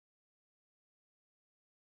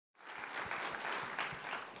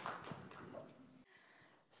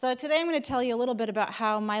So today I'm going to tell you a little bit about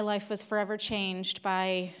how my life was forever changed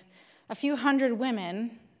by a few hundred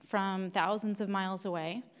women from thousands of miles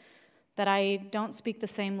away that I don't speak the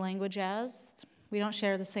same language as. We don't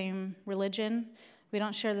share the same religion. We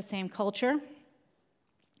don't share the same culture.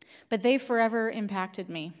 But they forever impacted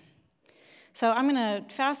me. So I'm going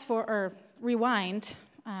to rewind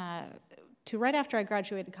to right after I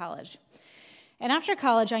graduated college. And after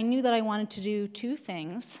college, I knew that I wanted to do two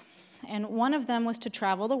things. And one of them was to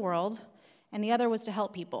travel the world, and the other was to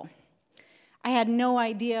help people. I had no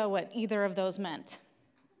idea what either of those meant.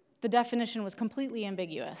 The definition was completely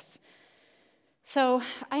ambiguous. So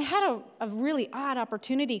I had a really odd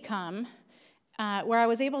opportunity come where I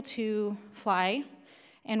was able to fly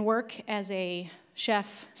and work as a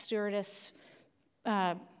chef, stewardess,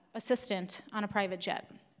 assistant on a private jet.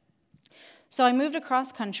 So I moved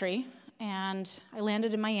across country, and I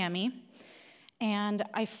landed in Miami. And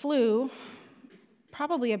I flew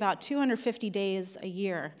probably about 250 days a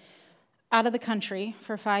year out of the country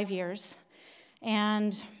for 5 years.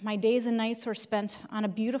 And my days and nights were spent on a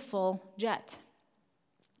beautiful jet.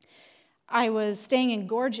 I was staying in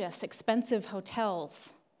gorgeous, expensive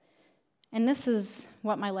hotels. And this is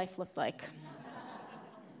what my life looked like.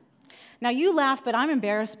 Now, you laugh, but I'm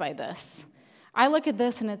embarrassed by this. I look at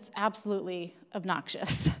this, and it's absolutely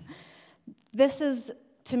obnoxious. This is,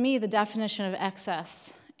 to me, the definition of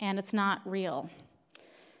excess, and it's not real.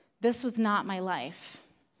 This was not my life.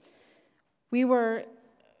 We were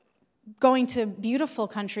going to beautiful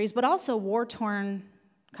countries, but also war-torn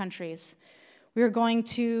countries. We were going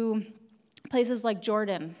to places like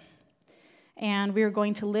Jordan, and we were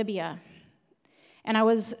going to Libya. And I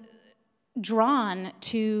was drawn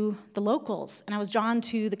to the locals, and I was drawn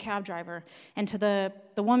to the cab driver and to the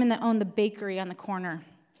woman that owned the bakery on the corner.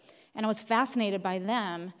 And I was fascinated by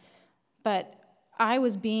them, but I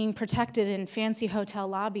was being protected in fancy hotel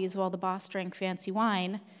lobbies while the boss drank fancy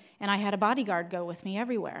wine, and I had a bodyguard go with me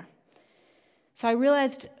everywhere. So I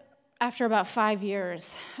realized after about 5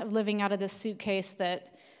 years of living out of this suitcase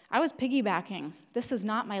that I was piggybacking. This is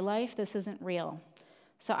not my life. This isn't real.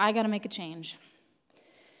 So I got to make a change.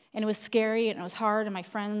 And it was scary, and it was hard, and my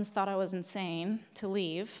friends thought I was insane to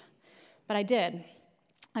leave, but I did.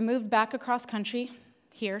 I moved back across country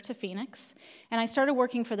here to Phoenix, and I started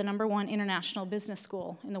working for the #1 international business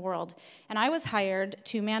school in the world. And I was hired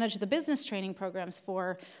to manage the business training programs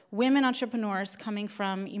for women entrepreneurs coming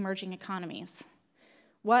from emerging economies.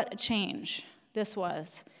 What a change this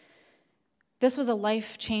was. This was a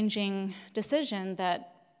life-changing decision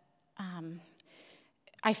that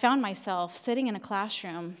I found myself sitting in a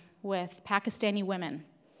classroom with Pakistani women,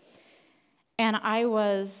 and I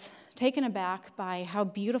was taken aback by how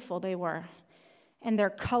beautiful they were, and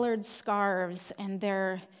their colored scarves, and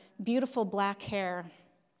their beautiful black hair,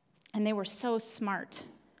 and they were so smart,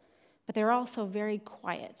 but they were also very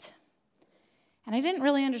quiet. And I didn't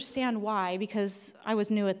really understand why, because I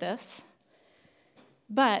was new at this,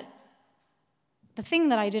 but the thing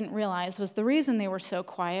that I didn't realize was the reason they were so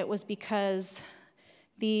quiet was because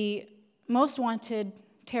the most wanted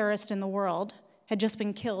terrorist in the world had just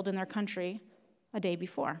been killed in their country a day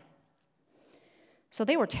before. So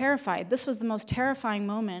they were terrified. This was the most terrifying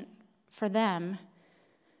moment for them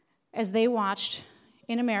as they watched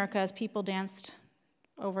in America as people danced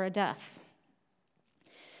over a death.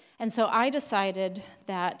 And so I decided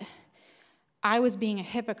that I was being a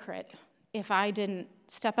hypocrite if I didn't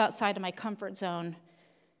step outside of my comfort zone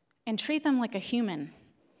and treat them like a human,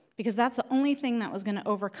 because that's the only thing that was going to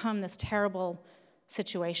overcome this terrible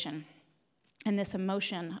situation and this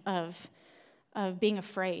emotion of being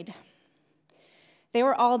afraid. They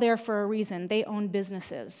were all there for a reason. They owned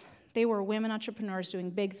businesses. They were women entrepreneurs doing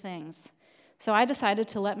big things. So I decided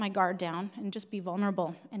to let my guard down and just be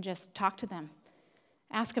vulnerable and just talk to them.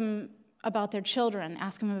 Ask them about their children.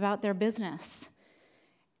 Ask them about their business.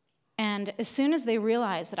 And as soon as they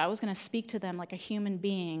realized that I was going to speak to them like a human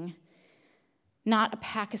being, not a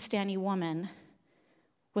Pakistani woman,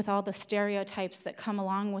 with all the stereotypes that come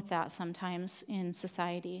along with that sometimes in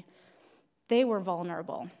society, they were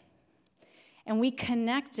vulnerable. And we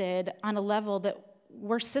connected on a level that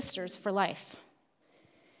we're sisters for life.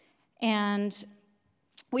 And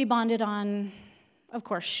we bonded on, of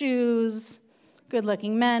course, shoes,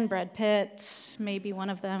 good-looking men, Brad Pitt, maybe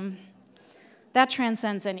one of them. That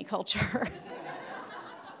transcends any culture.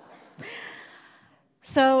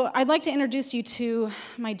 So I'd like to introduce you to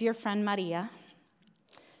my dear friend Maria.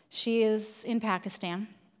 She is in Pakistan.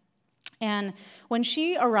 And when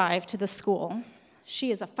she arrived to the school,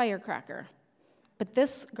 she is a firecracker. But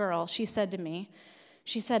this girl, she said to me,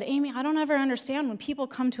 she said, "Amy, I don't ever understand when people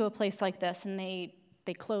come to a place like this and they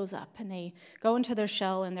they close up and they go into their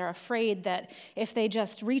shell, and they're afraid that if they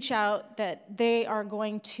just reach out, that they are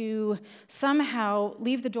going to somehow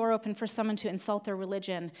leave the door open for someone to insult their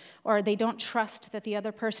religion, or they don't trust that the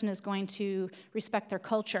other person is going to respect their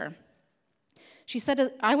culture. She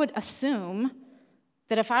said, I would assume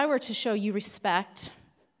that if I were to show you respect,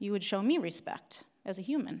 you would show me respect as a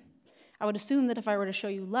human. I would assume that if I were to show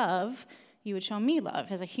you love, you would show me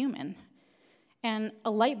love as a human. And a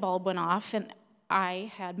light bulb went off, and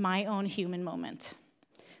I had my own human moment.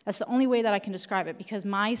 That's the only way that I can describe it, because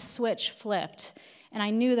my switch flipped, and I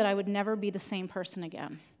knew that I would never be the same person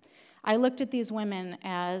again. I looked at these women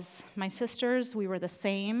as my sisters. We were the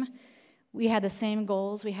same. We had the same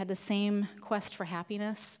goals. We had the same quest for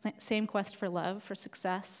happiness, same quest for love, for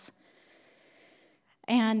success.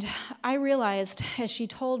 And I realized, as she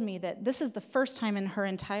told me, that this is the first time in her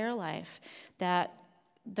entire life that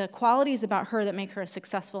the qualities about her that make her a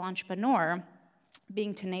successful entrepreneur,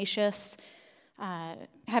 being tenacious,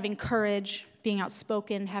 having courage, being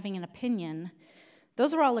outspoken, having an opinion,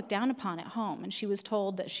 those were all looked down upon at home. And she was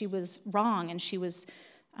told that she was wrong and she was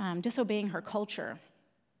disobeying her culture.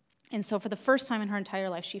 And so for the first time in her entire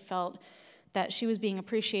life, she felt that she was being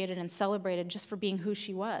appreciated and celebrated just for being who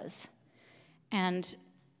she was. And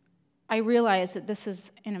I realized that this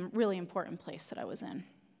is in a really important place that I was in.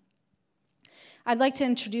 I'd like to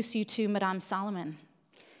introduce you to Madame Solomon.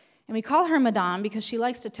 And we call her Madame because she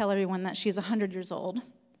likes to tell everyone that she's 100 years old.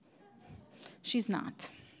 She's not,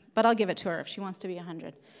 but I'll give it to her if she wants to be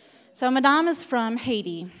 100. So Madame is from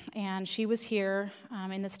Haiti, and she was here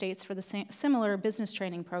in the States for the similar business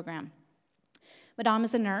training program. Madame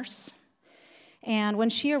is a nurse, and when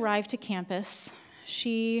she arrived to campus,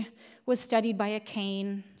 she was steadied by a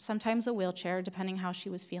cane, sometimes a wheelchair, depending how she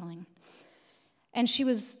was feeling. And she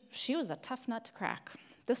was a tough nut to crack.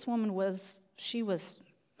 This woman was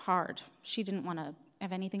hard. She didn't want to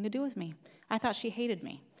have anything to do with me. I thought she hated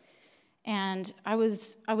me. And I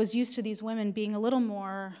was used to these women being a little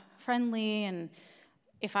more friendly, and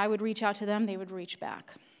if I would reach out to them, they would reach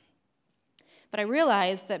back. But I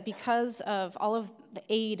realized that because of all of the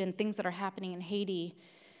aid and things that are happening in Haiti,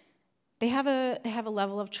 they have a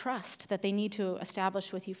level of trust that they need to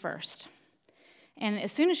establish with you first. And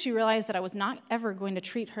as soon as she realized that I was not ever going to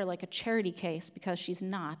treat her like a charity case, because she's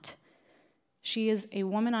not, she is a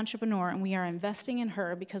woman entrepreneur, and we are investing in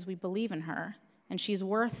her because we believe in her, and she's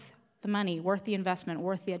worth the money, worth the investment,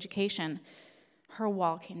 worth the education, her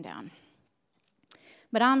wall came down.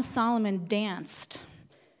 Madame Solomon danced,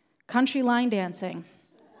 country line dancing.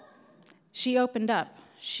 She opened up.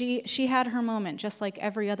 She had her moment, just like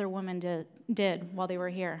every other woman did while they were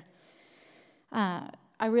here.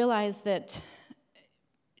 I realized that,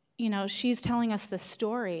 she's telling us this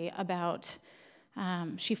story about,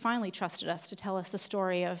 she finally trusted us to tell us the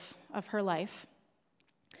story of her life.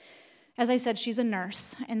 As I said, she's a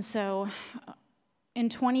nurse, and so in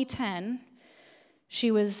 2010,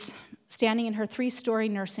 she was standing in her 3-story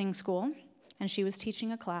nursing school, and she was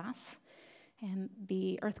teaching a class, and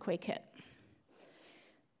the earthquake hit.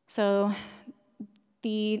 So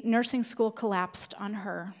the nursing school collapsed on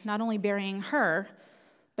her, not only burying her,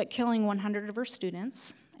 but killing 100 of her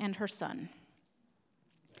students and her son.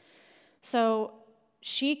 So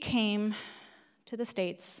she came to the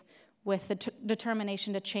States with the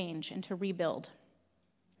determination to change and to rebuild.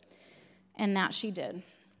 And that she did.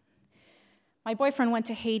 My boyfriend went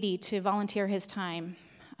to Haiti to volunteer his time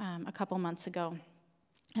a couple months ago.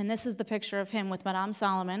 And this is the picture of him with Madame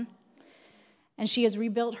Solomon. And she has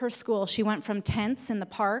rebuilt her school. She went from tents in the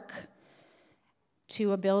park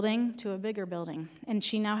to a building, to a bigger building. And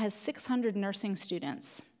she now has 600 nursing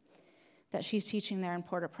students that she's teaching there in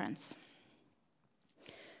Port-au-Prince.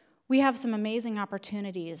 We have some amazing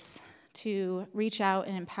opportunities to reach out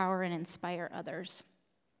and empower and inspire others.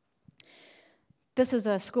 This is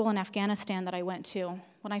a school in Afghanistan that I went to.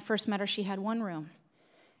 When I first met her, she had 1 room,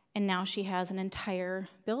 and now she has an entire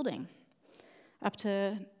building, up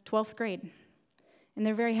to 12th grade. And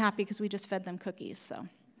they're very happy because we just fed them cookies, so.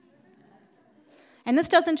 And this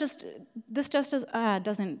doesn't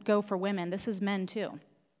go for women. This is men too.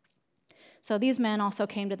 So these men also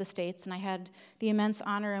came to the States, and I had the immense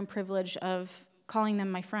honor and privilege of calling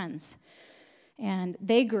them my friends. And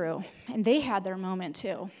they grew, and they had their moment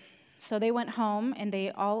too. So they went home, and they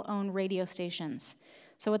all own radio stations.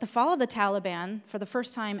 So with the fall of the Taliban, for the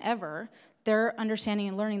first time ever, they're understanding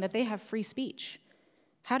and learning that they have free speech.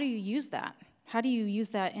 How do you use that? How do you use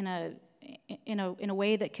that in a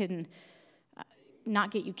way that can not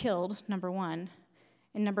get you killed, number one?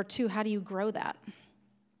 And number two, how do you grow that?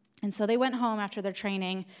 And so they went home after their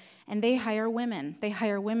training, and they hire women. They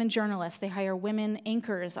hire women journalists. They hire women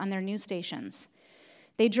anchors on their news stations.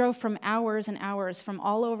 They drove from hours and hours from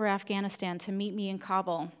all over Afghanistan to meet me in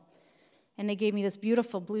Kabul, and they gave me this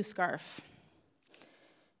beautiful blue scarf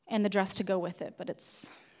and the dress to go with it, but it's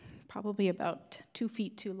probably about 2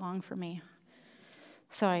 feet too long for me.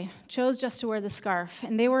 So I chose just to wear the scarf,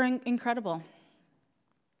 and they were incredible.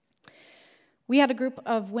 We had a group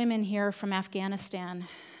of women here from Afghanistan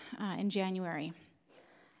in January,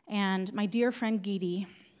 and my dear friend Geeti,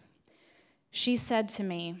 she said to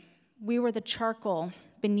me, "We were the charcoal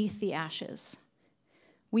beneath the ashes.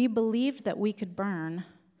 We believed that we could burn,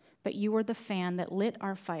 but you were the fan that lit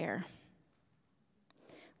our fire."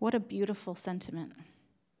 What a beautiful sentiment.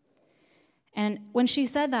 And when she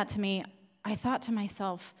said that to me, I thought to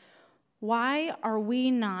myself, why are we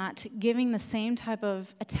not giving the same type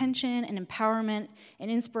of attention and empowerment and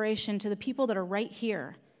inspiration to the people that are right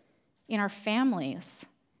here, in our families,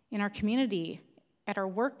 in our community, at our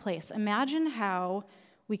workplace? Imagine how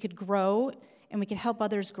we could grow and we could help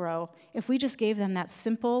others grow if we just gave them that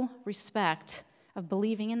simple respect of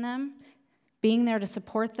believing in them, being there to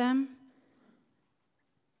support them,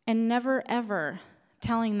 and never ever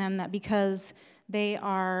telling them that because they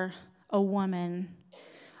are a woman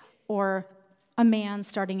or a man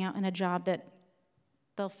starting out in a job that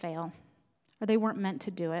they'll fail or they weren't meant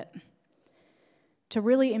to do it. To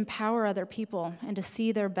really empower other people and to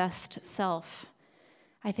see their best self,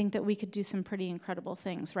 I think that we could do some pretty incredible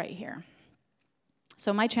things right here.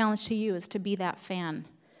 So my challenge to you is to be that fan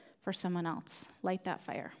for someone else. Light that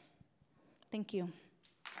fire. Thank you.